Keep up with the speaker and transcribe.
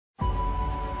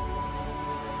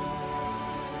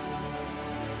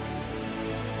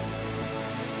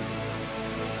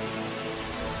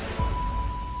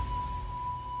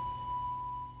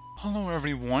Hello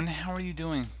everyone, how are you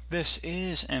doing? This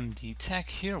is MD Tech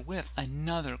here with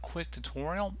another quick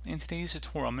tutorial. In today's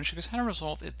tutorial, I'm going to show you guys how to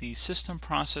resolve if the system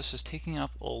process is taking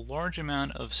up a large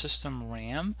amount of system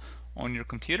RAM on your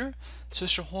computer. So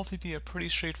this should hopefully be a pretty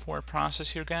straightforward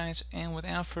process here, guys, and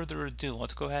without further ado,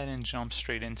 let's go ahead and jump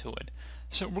straight into it.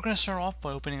 So we're going to start off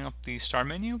by opening up the Start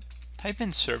menu, type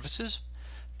in Services.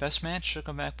 Best match should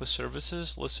come back with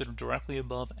Services listed directly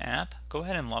above App. Go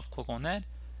ahead and left click on that.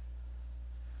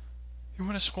 You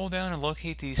want to scroll down and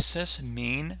locate the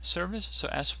sysmain service, so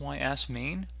SYS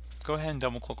main. Go ahead and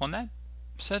double click on that.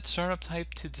 Set startup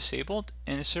type to disabled,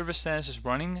 and the service status is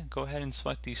running. Go ahead and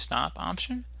select the stop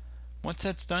option. Once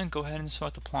that's done, go ahead and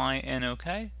select apply and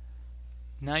OK.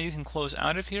 Now you can close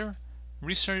out of here,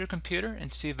 restart your computer,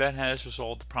 and see if that has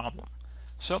resolved the problem.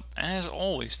 So, as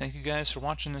always, thank you guys for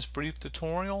watching this brief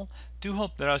tutorial. Do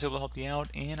hope that I was able to help you out,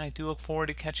 and I do look forward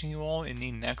to catching you all in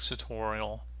the next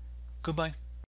tutorial. Goodbye.